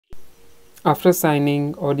After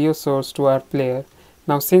assigning audio source to our player,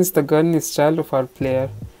 now since the gun is child of our player,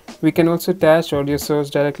 we can also attach audio source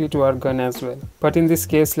directly to our gun as well. But in this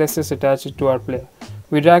case, let's just attach it to our player.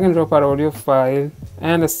 We drag and drop our audio file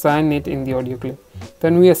and assign it in the audio clip.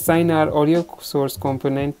 Then we assign our audio source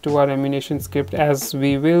component to our ammunition script, as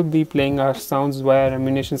we will be playing our sounds via our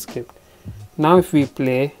ammunition script. Now if we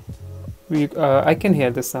play, I can hear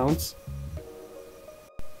the sounds,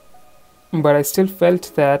 but I still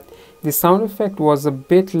felt that the sound effect was a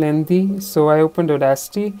bit lengthy, so I opened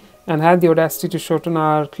Audacity and had the audacity to shorten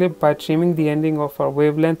our clip by trimming the ending of our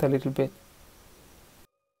wavelength a little bit.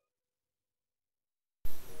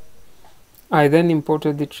 I then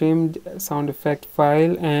imported the trimmed sound effect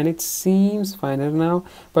file and it seems finer now,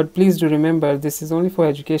 but please do remember this is only for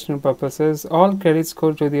educational purposes. All credits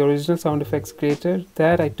go to the original sound effects creator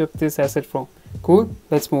that I took this asset from. Cool,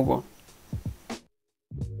 let's move on.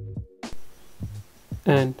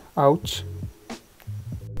 And ouch.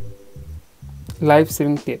 Life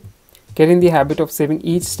saving tip. Get in the habit of saving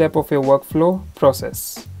each step of your workflow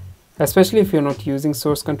process, especially if you're not using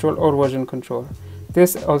source control or version control.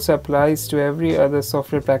 This also applies to every other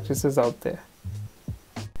software practices out there.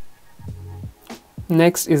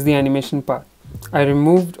 Next is the animation part. I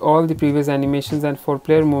removed all the previous animations, and for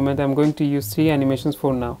player movement I'm going to use 3 animations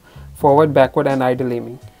for now: forward, backward and idle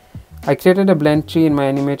aiming. I created a blend tree in my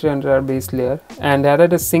animator under our base layer and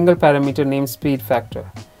added a single parameter named speed factor.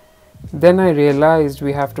 Then I realized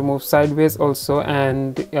we have to move sideways also,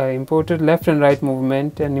 and I imported left and right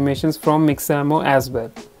movement animations from Mixamo as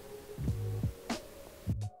well.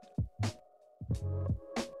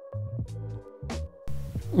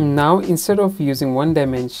 Now instead of using one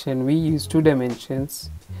dimension, we use 2 dimensions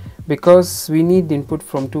because we need input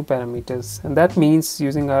from 2 parameters, and that means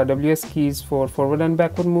using our WS keys for forward and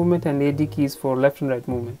backward movement and AD keys for left and right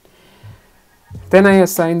movement. Then I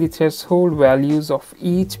assign the threshold values of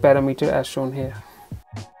each parameter as shown here.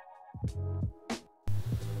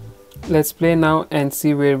 Let's play now and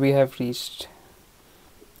see where we have reached.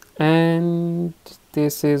 And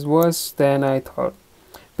this is worse than I thought.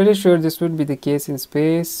 Pretty sure this would be the case in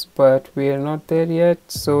space, but we are not there yet.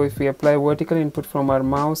 So if we apply vertical input from our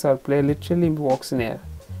mouse, our player literally walks in air.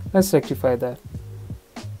 Let's rectify that.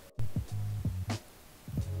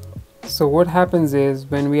 So what happens is,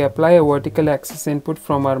 when we apply a vertical axis input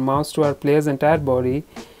from our mouse to our player's entire body,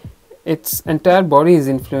 its entire body is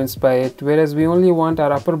influenced by it, whereas we only want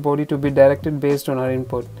our upper body to be directed based on our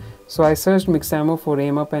input. So I searched Mixamo for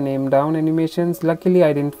aim up and aim down animations. Luckily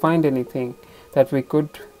I didn't find anything that we could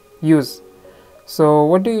use. So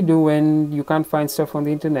what do you do when you can't find stuff on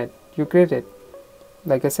the internet? You create it.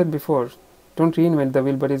 Like I said before, don't reinvent the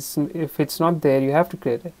wheel, but if it's not there, you have to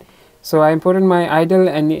create it. So I imported my idle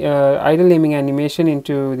aiming animation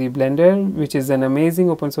into the Blender, which is an amazing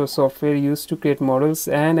open source software used to create models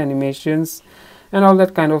and animations and all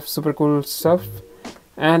that kind of super cool stuff.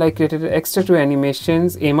 And I created extra 2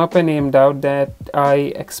 animations, aim up and aim down, that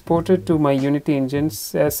I exported to my Unity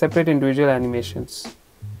engines as separate individual animations.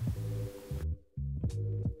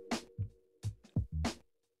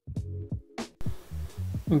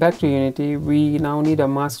 Back to Unity, we now need a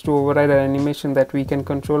mask to override our animation that we can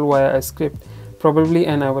control via a script, probably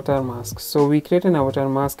an avatar mask. So we create an avatar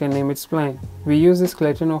mask and name it spline. We use the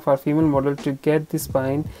skeleton of our female model to get the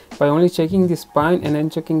spine by only checking the spine and then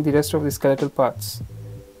checking the rest of the skeletal parts.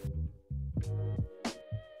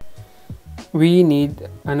 We need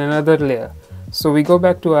another layer. So we go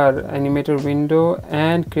back to our animator window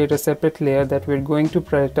and create a separate layer that we're going to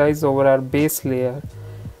prioritize over our base layer,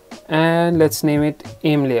 and let's name it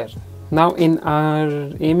aim layer. Now in our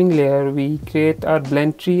aiming layer, we create our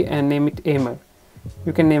blend tree and name it aimer.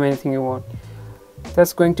 You can name anything you want.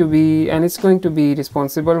 That's going to be, and it's going to be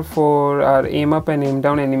responsible for our aim up and aim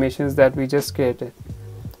down animations that we just created.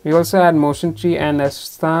 We also add motion tree and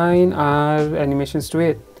assign our animations to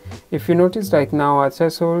it. If you notice right now, our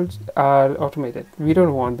thresholds are automated. We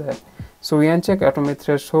don't want that. So we uncheck automate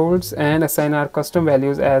thresholds and assign our custom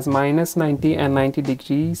values as -90 and 90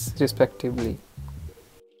 degrees respectively.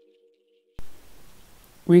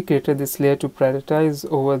 We created this layer to prioritize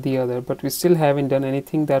over the other, but we still haven't done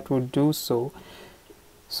anything that would do so.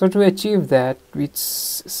 So to achieve that,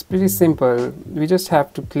 it's pretty simple. We just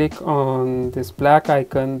have to click on this black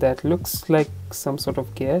icon that looks like some sort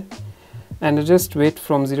of gear and adjust weight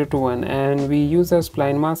from 0 to 1, and we use our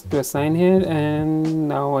spline mask to assign here. And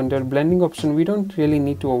now under blending option, we don't really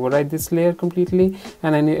need to override this layer completely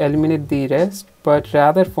and eliminate the rest, but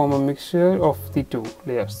rather form a mixture of the 2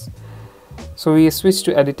 layers. So we switch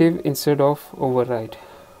to additive instead of override.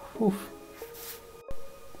 Oof.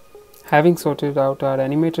 Having sorted out our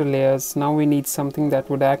animator layers, now we need something that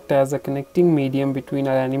would act as a connecting medium between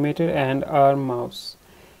our animator and our mouse.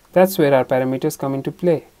 That's where our parameters come into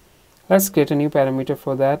play. Let's create a new parameter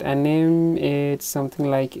for that and name it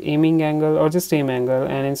something like aiming angle or just aim angle,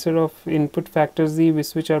 and instead of input factor Z we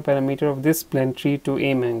switch our parameter of this blend tree to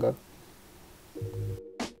aim angle.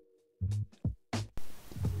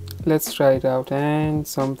 Let's try it out, and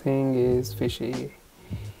something is fishy.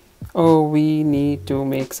 Oh, we need to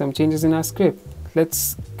make some changes in our script.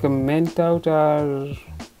 Let's comment out our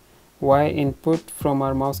Y input from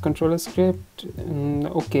our mouse controller script.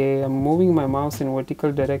 Okay, I'm moving my mouse in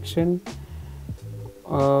vertical direction,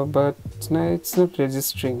 but no, it's not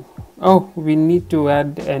registering. Oh, we need to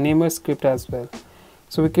add an aimer script as well.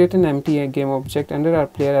 So we create an empty game object under our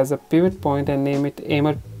player as a pivot point and name it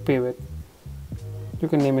aimer pivot. You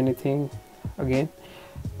can name anything. Again,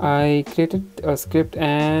 I created a script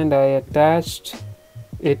and I attached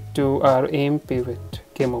it to our aim pivot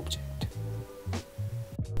game object.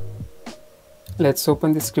 Let's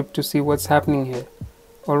open the script to see what's happening here.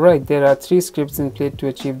 Alright, there are 3 scripts in play to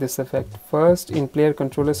achieve this effect. First, in player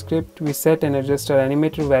controller script, we set and adjust our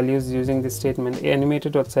animator values using this statement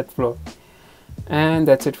animator.setFloor, and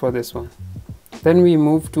that's it for this one. Then we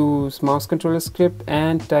move to mouse controller script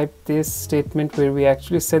and type this statement where we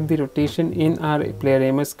actually set the rotation in our player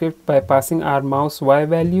aimer script by passing our mouse Y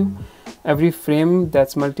value every frame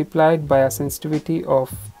that's multiplied by a sensitivity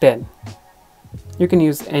of 10. You can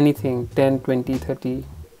use anything, 10, 20, 30,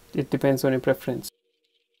 it depends on your preference.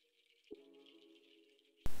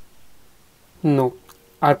 No,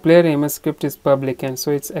 our player aimer script is public and so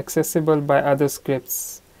it's accessible by other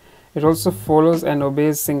scripts. It also follows and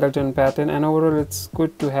obeys singleton pattern, and overall it's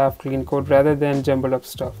good to have clean code rather than jumbled up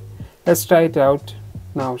stuff. Let's try it out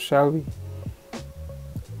now, shall we?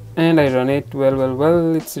 And I run it.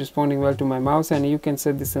 Well, it's responding well to my mouse, and you can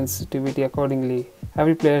set the sensitivity accordingly.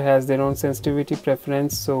 Every player has their own sensitivity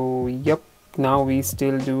preference, so yep, now we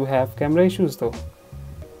still do have camera issues though.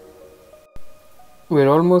 We're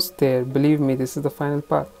almost there, believe me, this is the final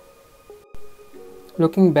part.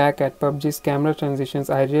 Looking back at PUBG's camera transitions,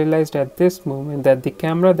 I realized at this moment that the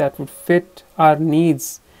camera that would fit our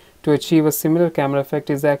needs to achieve a similar camera effect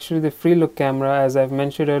is actually the free look camera, as I've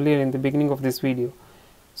mentioned earlier in the beginning of this video.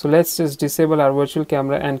 So let's just disable our virtual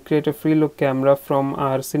camera and create a free look camera from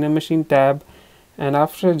our Cinemachine tab, and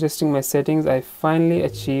after adjusting my settings I finally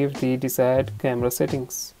achieved the desired camera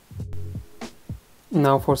settings.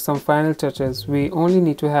 Now for some final touches, we only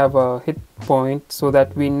need to have a hit point so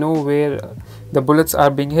that we know where the bullets are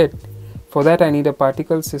being hit. For that I need a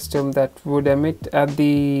particle system that would emit at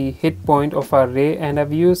the hit point of our ray, and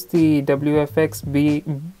I've used the WFX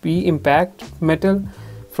B impact metal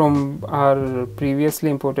from our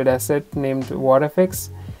previously imported asset named WarFX.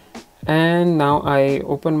 And now I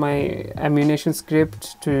open my ammunition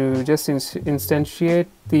script to just instantiate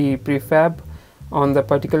the prefab on the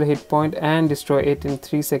particular hit point and destroy it in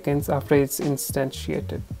 3 seconds after it's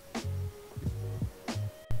instantiated.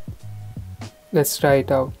 Let's try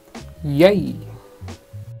it out. Yay!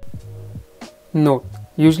 Note: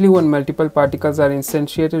 usually when multiple particles are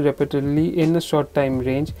instantiated repeatedly in a short time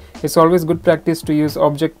range, it's always good practice to use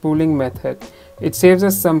object pooling method. It saves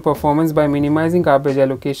us some performance by minimizing garbage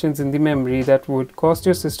allocations in the memory that would cause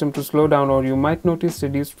your system to slow down, or you might notice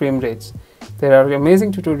reduced frame rates. There are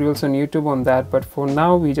amazing tutorials on YouTube on that, but for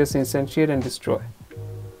now we just instantiate and destroy.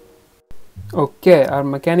 Okay, our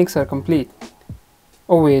mechanics are complete.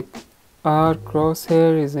 Oh wait, our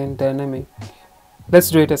crosshair isn't dynamic. Let's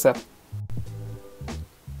do it as up.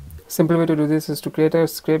 Simple way to do this is to create a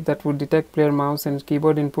script that would detect player mouse and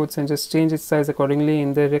keyboard inputs and just change its size accordingly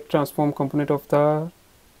in the rect transform component of the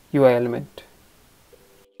UI element.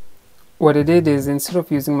 What I did is, instead of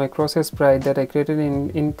using my crosshair sprite that I created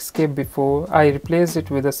in Inkscape before, I replaced it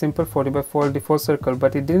with a simple 40x4 default circle,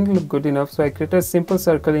 but it didn't look good enough, so I created a simple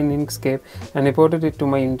circle in Inkscape and imported it to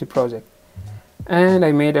my Unity project. And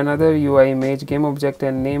I made another UI image game object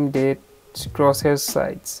and named it crosshair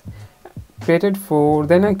sides.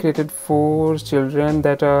 Then I created 4 children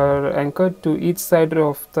that are anchored to each side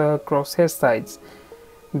of the crosshair sides.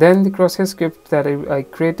 Then the crosshair script that I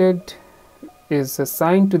created is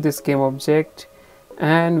assigned to this game object,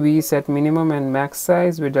 and we set minimum and max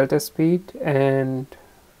size with delta speed, and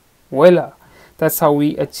voila, that's how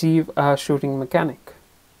we achieve our shooting mechanic.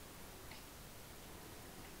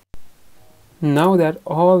 Now that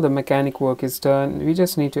all the mechanic work is done, we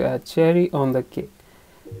just need to add cherry on the cake.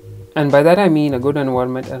 And by that I mean a good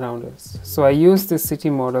environment around us. So I used this city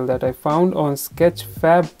model that I found on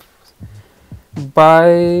Sketchfab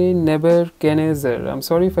by Nebuchadnezzar. I'm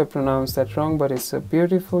sorry if I pronounced that wrong, but it's a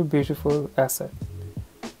beautiful asset.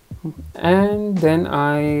 And then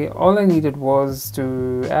all I needed was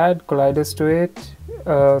to add colliders to it.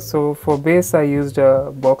 So for base I used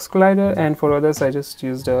a box collider, and for others I just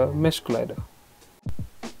used a mesh collider.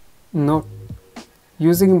 Note: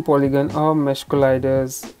 using polygon or mesh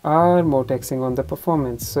colliders are more taxing on the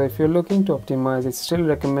performance, so if you're looking to optimize, it's still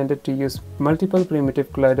recommended to use multiple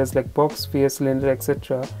primitive colliders like box, sphere, cylinder,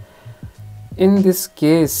 etc. In this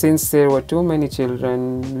case, since there were too many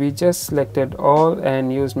children, we just selected all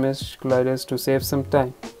and used mesh colliders to save some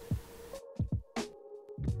time.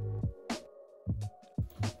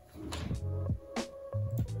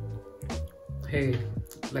 Hey,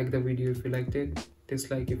 like the video if you liked it,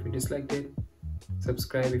 dislike if you disliked it,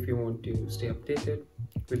 subscribe if you want to stay updated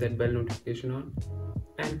with that bell notification on,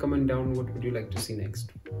 and comment down what would you like to see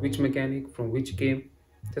next. Which mechanic from which game?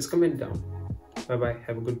 Just comment down. Bye bye,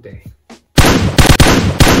 have a good day.